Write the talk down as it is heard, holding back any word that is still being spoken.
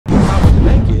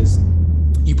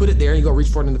put it there and you go reach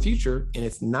for it in the future, and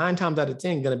it's 9 times out of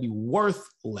 10 going to be worth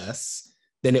less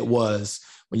than it was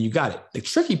when you got it. The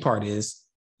tricky part is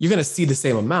you're going to see the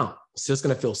same amount. So it's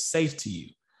going to feel safe to you.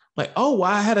 Like, oh,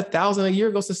 well, I had 1,000 a year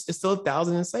ago, so it's still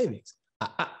 1,000 in savings.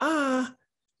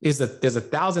 There's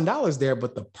 $1,000 there,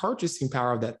 but the purchasing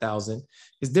power of that 1,000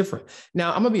 is different.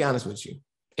 Now, I'm gonna be honest with you.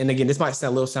 And again, this might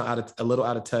sound a little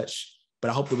out of touch,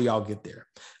 but I hope that we all get there.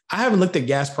 I haven't looked at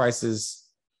gas prices,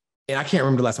 and I can't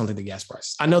remember the last time I looked at gas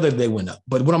prices. I know that they went up,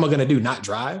 but what am I gonna do? Not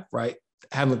drive, right?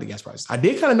 I haven't looked at gas prices. I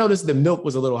did kind of notice the milk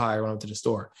was a little higher when I went to the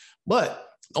store, but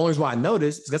the only reason why I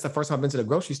noticed is that's the first time I've been to the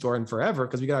grocery store in forever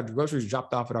because we got our groceries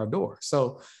dropped off at our door.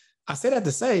 So I say that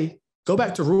to say, go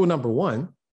back to rule number 1,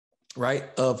 right,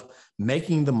 of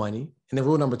making the money, and then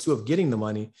rule number 2 of getting the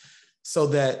money, so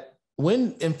that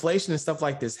when inflation and stuff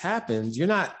like this happens, you're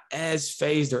not as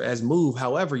phased or as moved.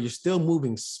 However, you're still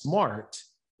moving smart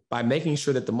by making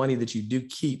sure that the money that you do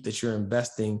keep, that you're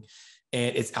investing,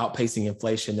 and it's outpacing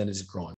inflation and it's growing.